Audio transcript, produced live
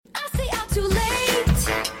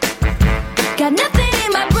Got nothing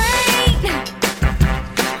in my brain.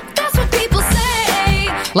 That's what people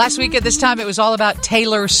say. Last week at this time, it was all about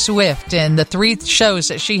Taylor Swift and the 3 shows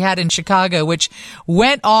that she had in Chicago, which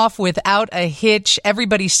went off without a hitch.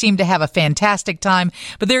 Everybody seemed to have a fantastic time.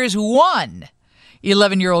 But there is one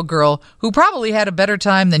 11-year-old girl who probably had a better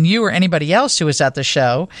time than you or anybody else who was at the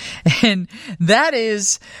show. And that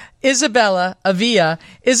is Isabella Avia.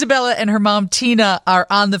 Isabella and her mom, Tina, are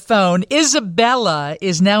on the phone. Isabella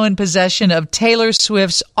is now in possession of Taylor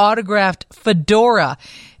Swift's autographed fedora.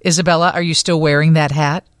 Isabella, are you still wearing that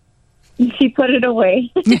hat? She put it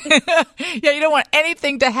away. Yeah, you don't want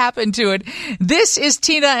anything to happen to it. This is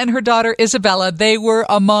Tina and her daughter, Isabella. They were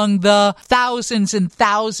among the thousands and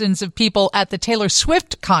thousands of people at the Taylor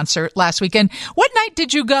Swift concert last weekend. What night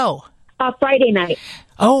did you go? Friday night.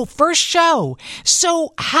 Oh, first show.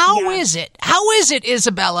 So how is it,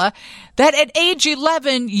 Isabella, that at age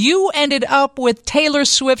 11, you ended up with Taylor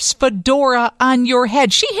Swift's fedora on your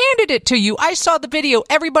head? She handed it to you. I saw the video.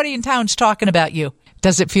 Everybody in town's talking about you.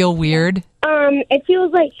 Does it feel weird? It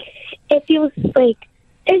feels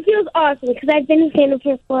awesome because I've been a fan of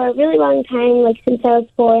her for a really long time, like since I was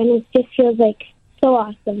 4, and it just feels like so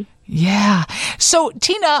awesome. Yeah. So,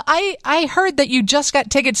 Tina, I heard that you just got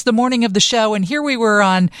tickets the morning of the show, and here we were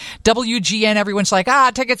on WGN. Everyone's like,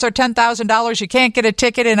 tickets are $10,000. You can't get a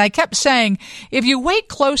ticket. And I kept saying, if you wait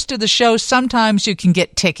close to the show, sometimes you can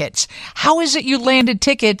get tickets. How is it you landed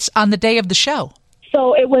tickets on the day of the show?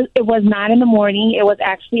 So it was not in the morning. It was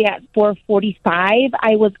actually at 4:45.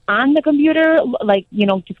 I was on the computer,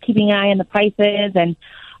 just keeping an eye on the prices, and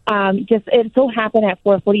it so happened at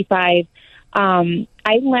 4:45.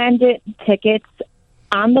 I landed tickets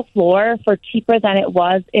on the floor for cheaper than it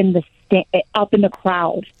was in the up in the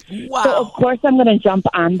crowd. Wow. So of course I'm going to jump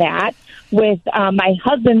on that. With my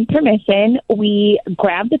husband's permission, we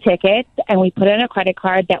grabbed the tickets and we put in a credit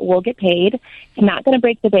card that will get paid. It's not going to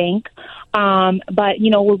break the bank, but we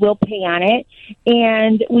will pay on it.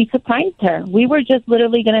 And we surprised her. We were just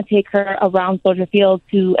literally going to take her around Soldier Field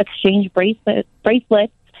to exchange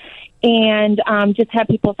bracelets and just have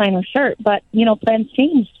people sign her shirt. But plans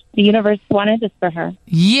changed. The universe wanted this for her.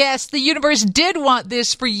 Yes, the universe did want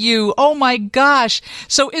this for you. Oh, my gosh.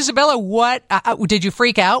 So, Isabella, what did you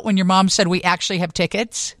freak out when your mom said we actually have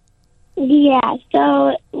tickets? Yeah,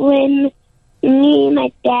 so when me,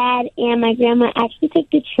 my dad, and my grandma actually took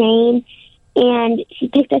the train, and she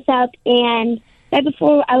picked us up, and right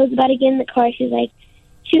before I was about to get in the car, she was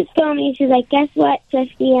filming, she was like, guess what,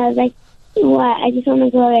 Swifty? I was like, what? I just want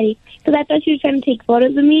to go already. Because I thought she was trying to take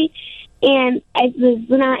photos of me. And I was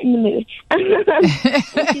not in the mood.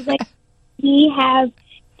 And she's like, we have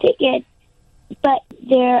tickets, but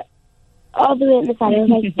they're all the way on the side. I was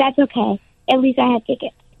like, that's okay. At least I have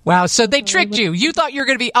tickets. Wow, so they tricked you. You thought you were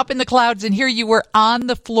going to be up in the clouds, and here you were on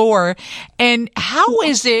the floor. And how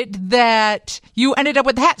is it that you ended up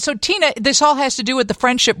with that? So, Tina, this all has to do with the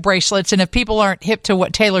friendship bracelets, and if people aren't hip to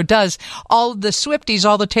what Taylor does, all the Swifties,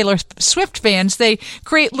 all the Taylor Swift fans, they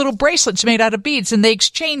create little bracelets made out of beads, and they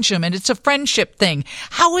exchange them, and it's a friendship thing.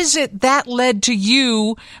 How is it that led to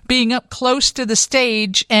you being up close to the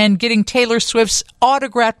stage and getting Taylor Swift's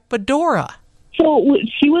autographed fedora? So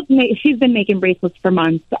she's been making bracelets for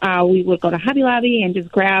months. We would go to Hobby Lobby and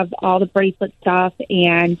just grab all the bracelet stuff.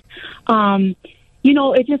 And,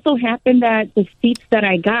 it just so happened that the seats that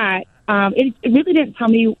I got, it really didn't tell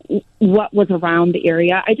me what was around the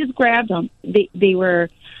area. I just grabbed them. I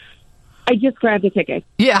just grabbed the tickets.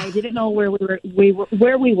 Yeah. I didn't know where we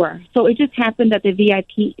were. So it just happened that the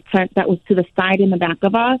VIP tent that was to the side in the back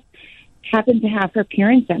of us happened to have her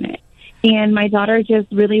parents in it. And my daughter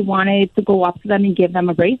just really wanted to go up to them and give them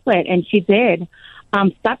a bracelet, and she did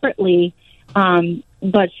separately.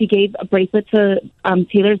 But she gave a bracelet to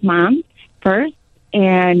Taylor's mom first,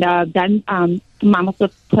 and then Mama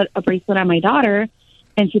put a bracelet on my daughter,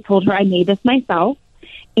 and she told her I made this myself.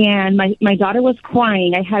 And my daughter was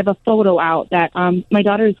crying. I have a photo out that my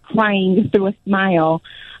daughter is crying through a smile.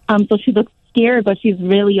 So she looks scared, but she's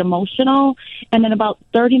really emotional. And then about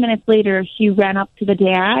 30 minutes later, she ran up to the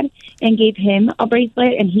dad and gave him a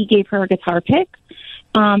bracelet, and he gave her a guitar pick.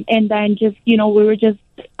 And then just, we were just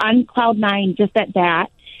on cloud 9 just at that.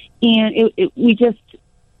 And we're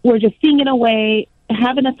just singing away,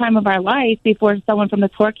 having the time of our life before someone from the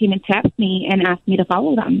tour came and tapped me and asked me to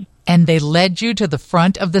follow them. And they led you to the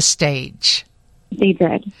front of the stage. They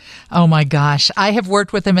did. Oh, my gosh. I have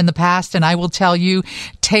worked with them in the past, and I will tell you,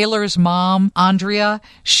 Taylor's mom, Andrea,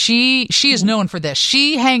 she is known for this.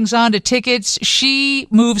 She hangs on to tickets. She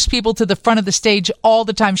moves people to the front of the stage all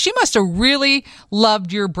the time. She must have really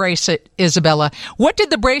loved your bracelet, Isabella. What did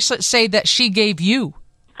the bracelet say that she gave you?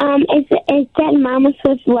 It said Mama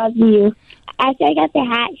Swift loves you. After I got the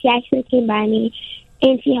hat, she actually came by me,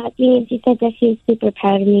 and she hugged me, and she said that she was super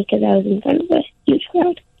proud of me because I was in front of a huge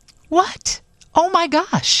crowd. What? Oh, my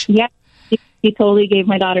gosh. Yeah, she totally gave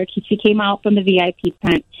my daughter. She came out from the VIP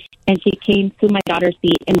tent, and she came to my daughter's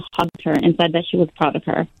seat and hugged her and said that she was proud of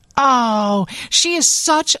her. Oh, she is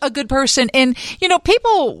such a good person. And, you know,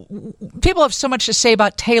 people have so much to say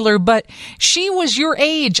about Taylor, but she was your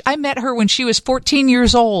age. I met her when she was 14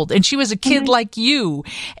 years old, and she was a kid like you.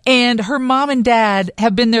 And her mom and dad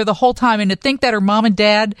have been there the whole time. And to think that her mom and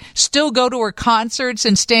dad still go to her concerts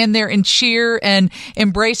and stand there and cheer and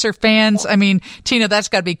embrace her fans. I mean, Tina, that's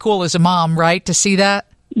got to be cool as a mom, right, to see that?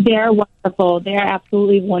 They're wonderful. They're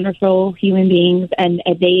absolutely wonderful human beings, and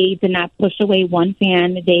they did not push away one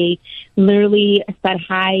fan. They literally said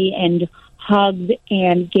hi and hugged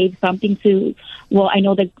and gave something to, well, I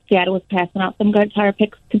know that Dad was passing out some guitar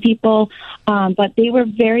picks to people, but they were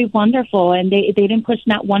very wonderful, and they didn't push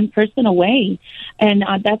not one person away. And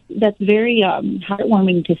that's very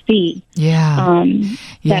heartwarming to see. Yeah.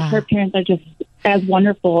 That her parents are just as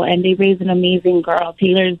wonderful, and they raised an amazing girl.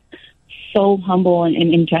 Taylor's so humble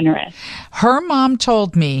and generous. Her mom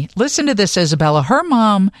told me, listen to this, Isabella. Her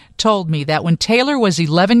mom told me that when Taylor was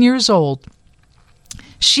 11 years old,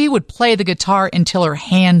 she would play the guitar until her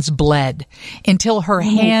hands bled, And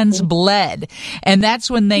that's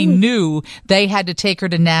when they knew they had to take her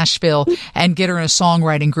to Nashville and get her in a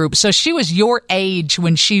songwriting group. So she was your age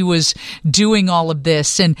when she was doing all of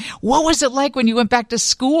this. And what was it like when you went back to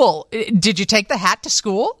school? Did you take the hat to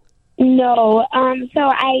school? No.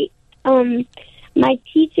 My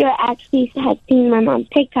teacher actually had seen my mom's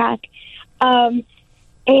TikTok, and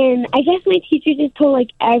I guess my teacher just told like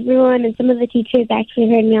everyone, and some of the teachers actually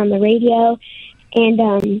heard me on the radio,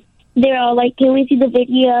 and they were all like, "Can we see the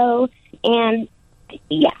video?" And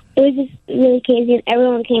yeah, it was just really crazy, and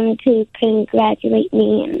everyone came to congratulate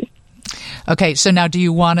me. And okay, so now do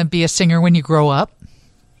you want to be a singer when you grow up?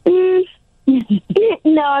 No,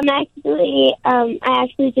 I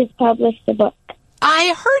actually just published a book.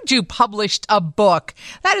 I heard you published a book.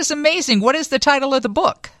 That is amazing. What is the title of the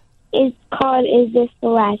book? It's called Is This the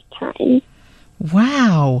Last Time?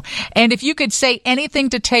 Wow. And if you could say anything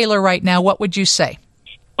to Taylor right now, what would you say?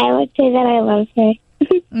 I would say that I love her.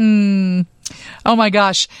 Oh my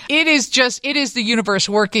gosh. It is the universe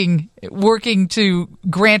working to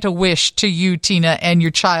grant a wish to you, Tina, and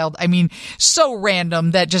your child. I mean, so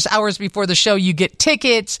random that just hours before the show, you get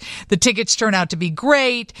tickets. The tickets turn out to be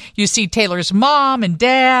great. You see Taylor's mom and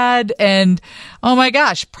dad, and oh my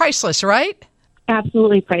gosh, priceless, right?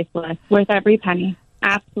 Absolutely priceless. Worth every penny.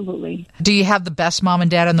 Absolutely. Do you have the best mom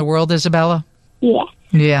and dad in the world, Isabella? Yeah.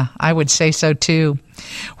 Yeah, I would say so too.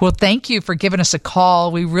 Well, thank you for giving us a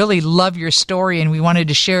call. We really love your story, and we wanted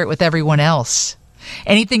to share it with everyone else.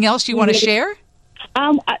 Anything else you want to share?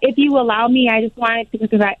 If you allow me, I just wanted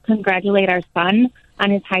to congratulate our son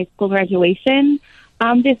on his high school graduation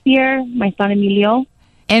this year, my son Emilio.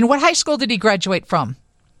 And what high school did he graduate from?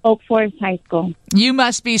 Oak Forest High School. You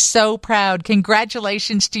must be so proud.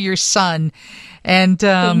 Congratulations to your son. And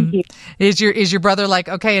Thank you. Is your brother like,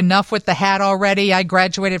 okay, enough with the hat already? I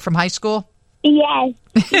graduated from high school? Yes.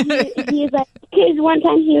 He was like, because one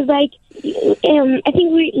time he was like, I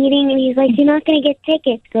think we were eating, and he's like, "You're not going to get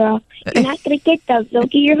tickets, girl. You're not going to get those.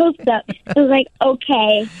 Don't get your hopes up." I was like,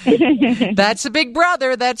 okay. That's a big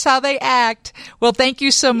brother. That's how they act. Well, thank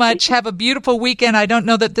you so much. Have a beautiful weekend. I don't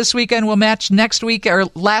know that this weekend will match next week or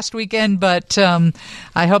last weekend, but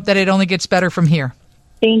I hope that it only gets better from here.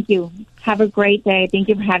 Thank you. Have a great day. Thank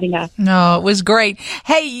you for having us. No, it was great.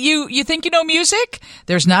 Hey, you think you know music?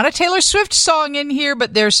 There's not a Taylor Swift song in here,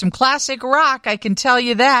 but there's some classic rock, I can tell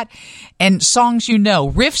you that. And songs you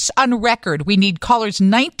know. Riffs on Record. We need callers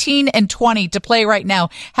 19 and 20 to play right now.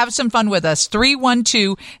 Have some fun with us.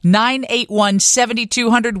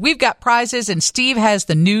 312-981-7200. We've got prizes, and Steve has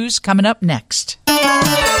the news coming up next.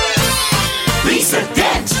 Lisa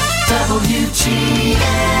Dent, WGN.